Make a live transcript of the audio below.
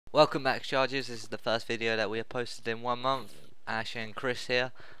Welcome back, Chargers. This is the first video that we have posted in 1 month. Ash and Chris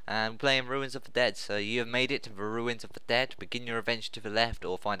here, and playing Ruins of the Dead. So you have made it to the Ruins of the Dead. Begin your adventure to the left,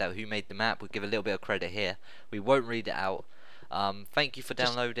 or find out who made the map. We'll give a little bit of credit here. We won't read it out. Thank you for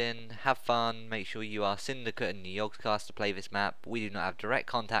downloading. Have fun. Make sure you are Syndicate and the Yogscast to play this map. We do not have direct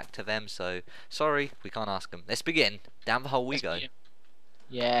contact to them, so sorry, we can't ask them. Let's begin. Down the hole we go.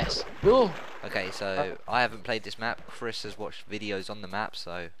 Yes. Ooh. Okay, so I haven't played this map. Chris has watched videos on the map,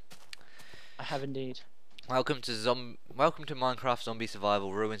 so I have indeed. welcome to Minecraft Zombie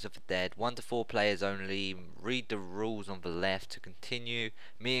Survival Ruins of the Dead. 1 to 4 players only. Read the rules on the left to continue.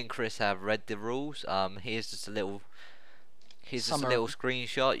 Me and Chris have read the rules. Here's just a little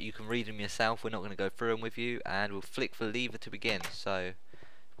screenshot. You can read them yourself. We're not going to go through them with you, and we'll flick the lever to begin. So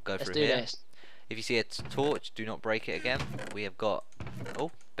we'll go through here. This. If you see a torch, do not break it again. We have got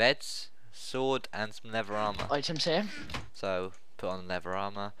beds, sword, and some leather armor. Items here. So put on leather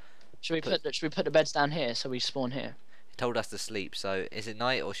armor. Should we put the beds down here so we spawn here? It told us to sleep. So is it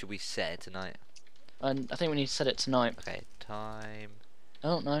night or should we set it tonight? And I think we need to set it tonight. Okay, time.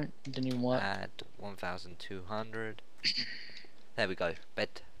 Oh no, it didn't even work. Add 1,200. There we go.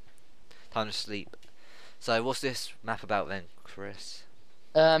 Bed. Time to sleep. So what's this map about then, Chris?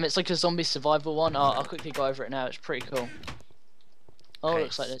 It's like a zombie survival one. I'll quickly go over it now. It's pretty cool. Oh, Okay.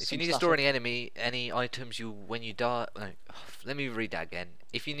 looks like there's if you need to store any items when you die. No, let me read that again.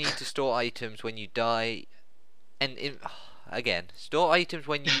 If you need to store items when you die, again, store items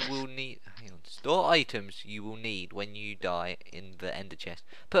when you will need. Hang on. Store items you will need when you die in the ender chest.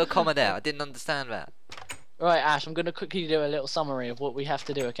 Put a comma there. I didn't understand that. Right, Ash. I'm gonna quickly do a little summary of what we have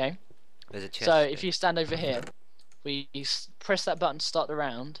to do. Okay. There's a chest. So if you stand over here, we press that button to start the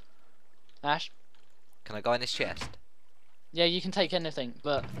round. Ash. Can I go in this chest? Yeah, you can take anything,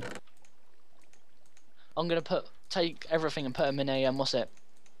 but I'm gonna take everything and put them in a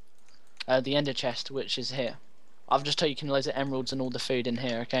the ender chest, which is here. I've just taken loads of emeralds and all the food in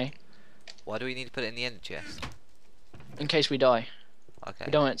here, okay? Why do we need to put it in the ender chest? In case we die. Okay.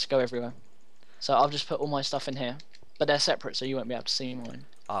 We don't want it to go everywhere. So I've just put all my stuff in here, but they're separate, so you won't be able to see mine.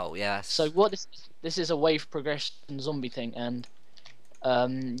 Oh yes. So what this is a wave progression zombie thing, and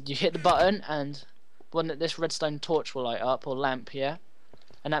you hit the button and this redstone torch will light up, or lamp here,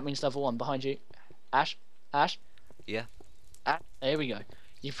 and that means level 1 behind you. Ash. Yeah. There we go.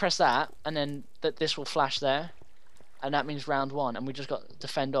 You press that, and then this will flash there, and that means round 1, and we just got to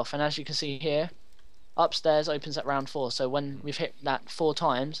fend off. And as you can see here, upstairs opens at round 4. So when we've hit that 4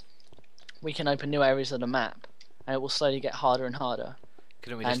 times, we can open new areas of the map, and it will slowly get harder and harder.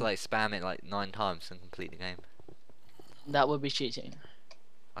 Couldn't we just like spam it like 9 times and complete the game? That would be cheating.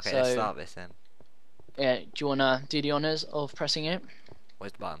 Okay, so, let's start this then. Yeah, do you wanna do the honors of pressing it?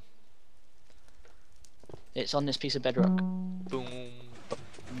 Where's the button? It's on this piece of bedrock. Boom.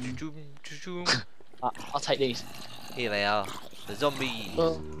 I'll take these. Here they are. The zombies.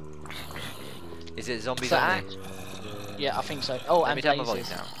 Oh. Is it zombies So only? Yeah, I think so. Oh, Let and me turn my blazes.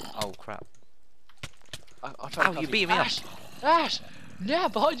 voice down. Oh crap. I'll try Ow, you beat me up. Ash! Yeah,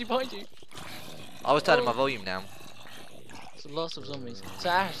 behind you. I was turning my volume down. There's lots of zombies. So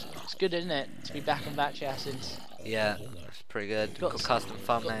Ash, it's good, isn't it, to be back on battery acids? Yeah, it's pretty good. Got custom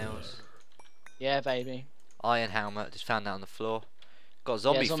thumbnails. Yeah, baby. Iron helmet, just found that on the floor. Got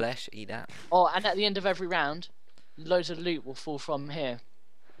zombie flesh, eat that. Oh, and at the end of every round, loads of loot will fall from here.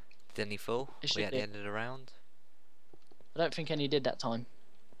 Did any fall? We at the end of the round? I don't think any did that time.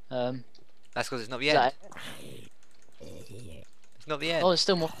 That's because it's not the end. It's not the end. Oh, there's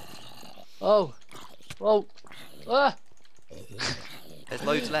still more. Oh, whoa. Ah! There's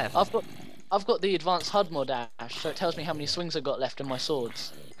loads left. I've got the advanced HUD mod, Ash, so it tells me how many swings I've got left in my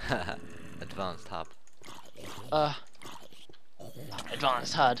swords. Advanced hub.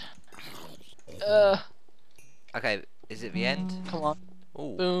 Advanced HUD. Okay, is it the end? Come on.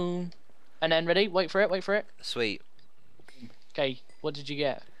 Ooh. Boom. And then ready? Wait for it. Sweet. Okay, what did you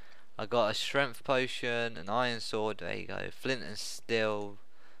get? I got a strength potion, an iron sword, there you go, flint and steel,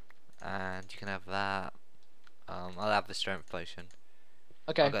 and you can have that. I'll have the strength potion.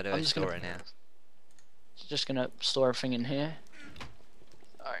 Okay, I'll go to I'm just store it now. Just gonna store everything in here.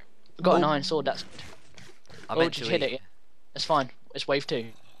 Alright. I've got an iron sword, that's good. Did you hit it? Yeah. It's fine. It's wave 2.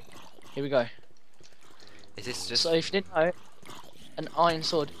 Here we go. Is this just... So if you didn't know, an iron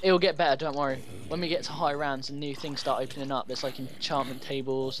sword, it'll get better, don't worry. When we get to high rounds and new things start opening up, there's like enchantment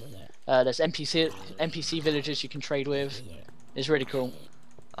tables, there's NPC villagers you can trade with. It's really cool.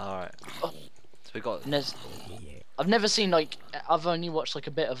 Alright. Oh. So we got... And I've never seen, like, I've only watched like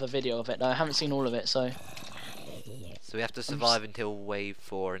a bit of a video of it though. I haven't seen all of it, so... So we have to survive until wave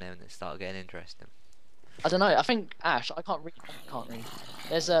 4 and then it start getting interesting. I don't know. I think Ash. I can't read. I can't read.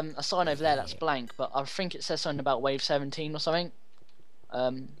 There's a sign over there that's blank, but I think it says something about wave 17 or something.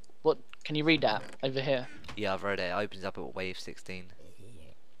 What can you read that over here? Yeah, I've read it. It opens up at wave 16.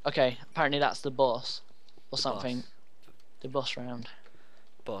 Okay, apparently that's the boss or The something. boss. The boss round.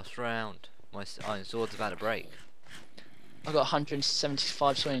 Boss round. My iron sword's about to break. I got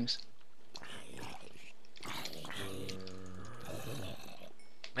 175 swings.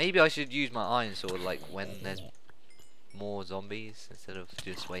 Maybe I should use my iron sword like when there's more zombies instead of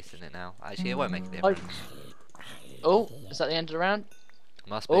just wasting it now. Actually, it won't make a difference. Oh, is that the end of the round?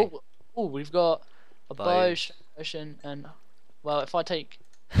 Must be. Oh, we've got a bow, ocean, and well, if I take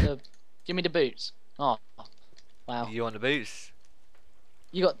the, give me the boots. Oh, wow. You want the boots?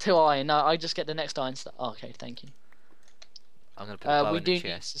 You got 2 iron. No, I just get the next iron stuff. Oh, okay, thank you. I'm gonna put the bow we in do the need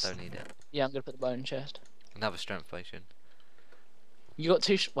chest. to Don't need it. Yeah, I'm gonna put the bow in the chest. Another strength potion. You got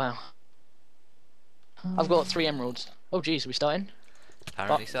 2. Wow. I've got 3 emeralds. Oh, jeez, are we starting?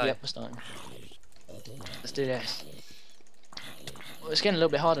 Apparently so. Yep, we're starting. Let's do this. Well, it's getting a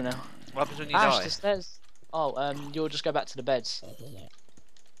little bit harder now. What happens when you Ash, die? the stairs. Oh, you'll just go back to the beds.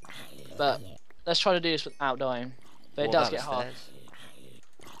 But let's try to do this without dying. But it What does about get the hard. stairs?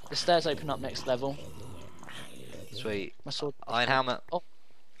 The stairs open up next level. Sweet. My sword. Iron helmet. Oh.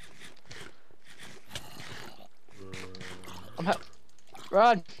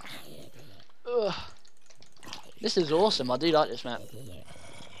 Run! Ugh. This is awesome. I do like this map.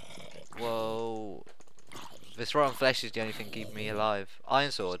 Whoa. This rotten flesh is the only thing keeping me alive.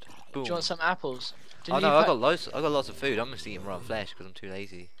 Iron sword. Boom. Do you want some apples? Oh no, I got loads. I got lots of food. I'm just eating rotten flesh because I'm too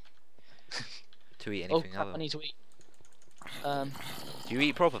lazy to eat Oh anything crap! other. I need to eat. Do you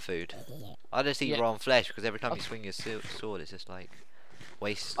eat proper food? I just eat Yeah. rotten flesh because every time you swing your sword, it's just like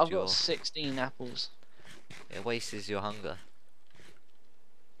wastes I've your. got 16 apples. It wastes your hunger.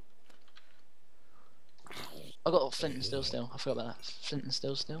 I got flint and steel still. I forgot about that. Flint and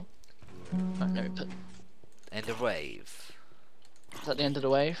steel still. Right, no, put. End of wave. Is that the end of the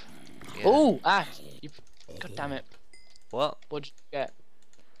wave? Yeah. Oh, you. God damn it! What? What'd you get?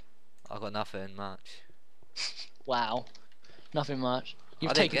 I got nothing much. Wow, nothing much.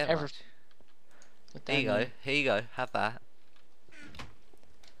 You've I didn't taken get everything. much. Here you go. Here you go. Have that.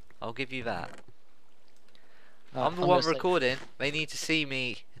 I'll give you that. I'm the one recording. They need to see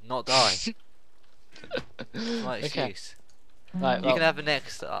me not die. My excuse. Right, You can have the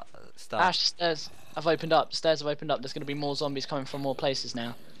next stuff. Ash, stairs have opened up. The stairs have opened up. There's going to be more zombies coming from more places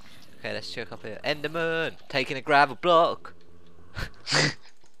now. Okay, let's check up here. Enderman taking a gravel block.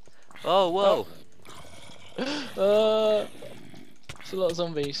 Oh, whoa. It's a lot of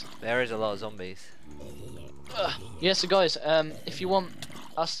zombies. There is a lot of zombies. Yeah, so guys, if you want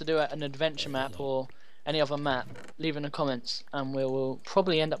us to do an adventure map or any other map, leave in the comments, and we will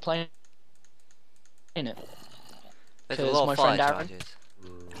probably end up playing it. There's a Because lot my of fire friend Aaron charges.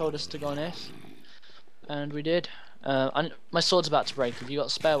 told us to go on this, and we did. My sword's about to break. Have you got a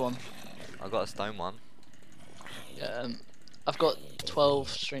spare one? I got a stone one. I've got 12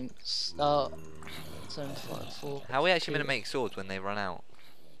 strings. 7, 5, 4. How are we actually 2. going to make swords when they run out?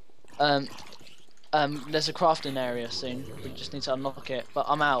 There's a crafting area soon. We just need to unlock it. But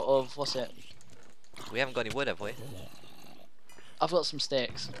I'm out of what's it? We haven't got any wood, have we? I've got some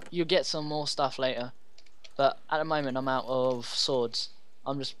sticks. You'll get some more stuff later. But at the moment, I'm out of swords.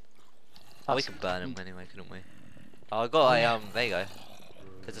 I'm just. Oh, we can burn them anyway, couldn't we? Oh, I got a there you go.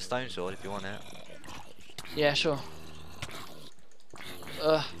 There's a stone sword if you want it. Yeah, sure.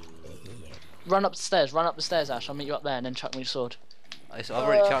 Run up the stairs. Run up the stairs, Ash. I'll meet you up there, and then chuck me your sword. I've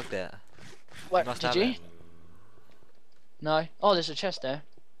already chucked it. Wait, must did have you? it. No. Oh, there's a chest there.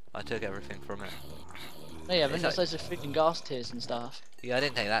 I took everything from it. Oh yeah, It's there's loads of freaking gas tiers and stuff. Yeah, I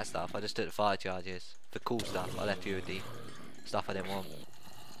didn't take that stuff. I just took the fire charges. The cool stuff. I left you with the stuff I didn't want.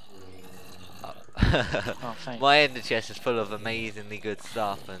 Oh, thanks. My ender chest is full of amazingly good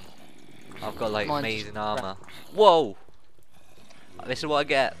stuff, and I've got like Mine's amazing just armor. Whoa! This is what I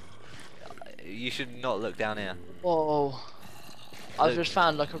get. You should not look down here. Whoa. I've Look. just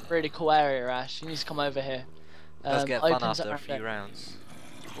found like a really cool area, Ash. You need to come over here. Let's get fun opens after a up few there. rounds.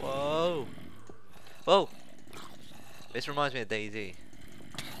 Whoa! Whoa! This reminds me of DayZ.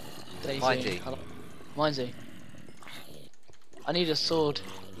 Daisy. Mighty. Mindsy. I need a sword.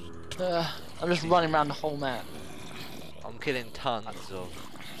 I'm just running around the whole map. I'm killing tons of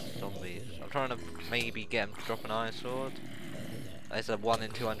zombies. I'm trying to maybe get them to drop an iron sword. There's a 1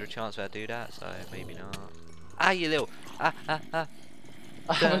 in 200 chance where I do that, so maybe not. Ah, you little! Ah, ah, ah!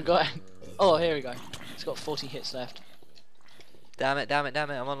 I haven't got. Oh, here we go. It's got 40 hits left. Damn it, damn it, damn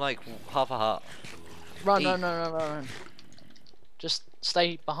it! I'm on like half a heart. Run, Eat. run, run, run, run, run. Just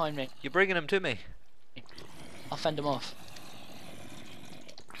stay behind me. You're bringing them to me. I'll fend them off.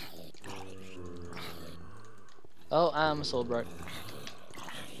 Oh, my sword broke.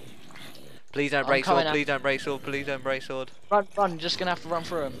 Please don't I'm break sword. coming out. Please don't break sword. Please don't break sword. Run, run! You're just gonna have to run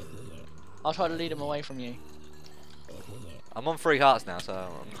through them. I'll try to lead them away from you. I'm on 3 hearts now, so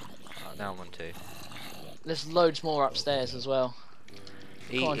now I'm on 2. There's loads more upstairs as well.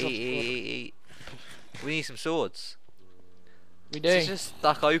 Eat, on, eat, drop eat, the sword. eat, eat. We need some swords. We do. It's just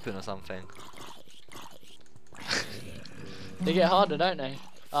stuck open or something. They get harder, don't they?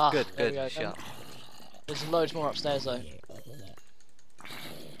 Ah, Good, there good. we go. Shut. There's loads more upstairs though.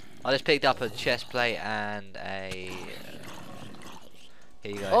 I just picked up a chest plate and a.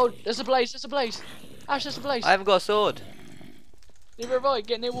 Here you go. Oh, there's a blaze! There's a blaze! Ash, there's a blaze! I haven't got a sword. Neither have I.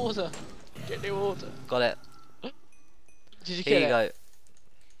 Get near water. Get near water. Got it. Did you Here kill you it? go.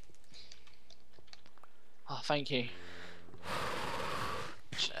 Oh, thank you.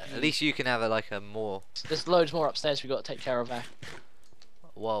 At least you can have a more. There's loads more upstairs we've got to take care of there.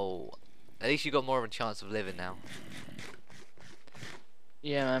 Whoa. At least you got more of a chance of living now.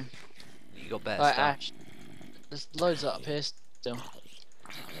 Yeah, man. You got better Right, stuff. Ash. There's loads up here still.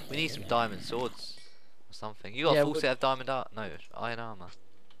 We need some diamond swords or something. You got Yeah, a full set of diamond iron armor.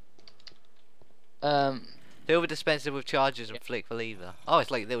 Um, Silver dispenser with charges and flick the lever. Oh,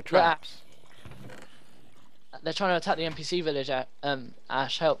 it's like little Look, traps. they're trying to attack the NPC village.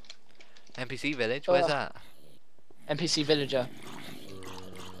 Ash, help. NPC village? Where's Ugh. that? NPC villager.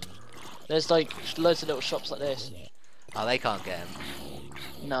 There's like loads of little shops like this. Oh, they can't get him.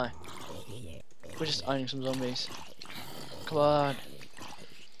 No. We're just owning some zombies. Come on.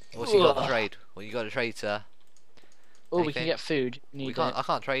 What's he got to Ugh. trade? What you got to trade, sir? Oh, we Anything? can get food. Need We can't. it. I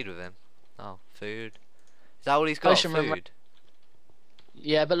can't trade with him. Oh, food. Is that all he's got? Ocean Food.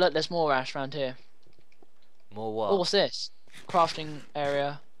 Yeah, but look, there's more Ash around here. More what? Oh, what's this? Crafting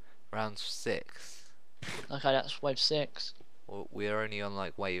area. Round 6. Okay, that's wave 6. Well, we're only on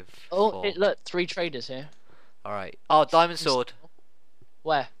like wave Oh, 4. look, 3 traders here. All right. Oh, diamond sword.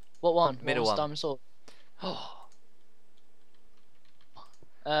 Where? What one? Middle What one. Diamond sword.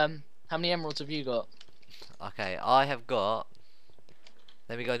 How many emeralds have you got? Okay, I have got.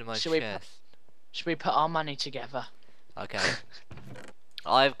 Let me go to my Should we chest. Should we put our money together? Okay.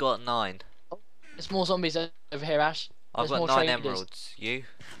 I've got 9. There's more zombies over here, Ash. I've There's got more 9 traders. emeralds. You?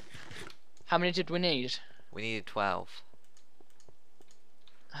 How many did we need? We needed 12.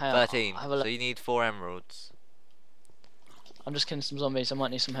 Hang on, 13. I'll have a look. So you need 4 emeralds. I'm just killing some zombies. I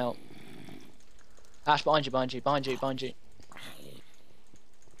might need some help. Ash, behind you, behind you, behind you, behind you.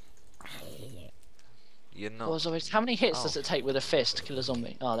 You're not. Oh, zombies. How many hits Oh. does it take with a fist to kill a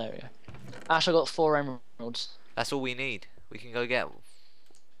zombie? Oh, there we go. Ash, I got 4 emeralds. That's all we need. We can go get. We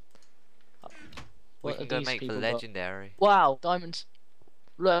What can are go these make the people got? legendary. Wow, diamonds.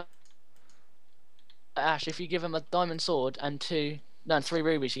 Look, Ash, if you give him a diamond sword and 3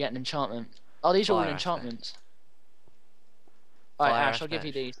 rubies, you get an enchantment. Oh, these are all Fire enchantments. Alright, Fire Ash, I'll give you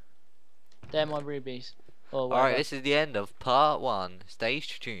aspect. these. They're my rubies. Or Alright, whatever. this is the end of part 1. Stay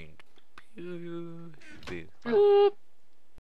tuned. Pew, pew. Boop.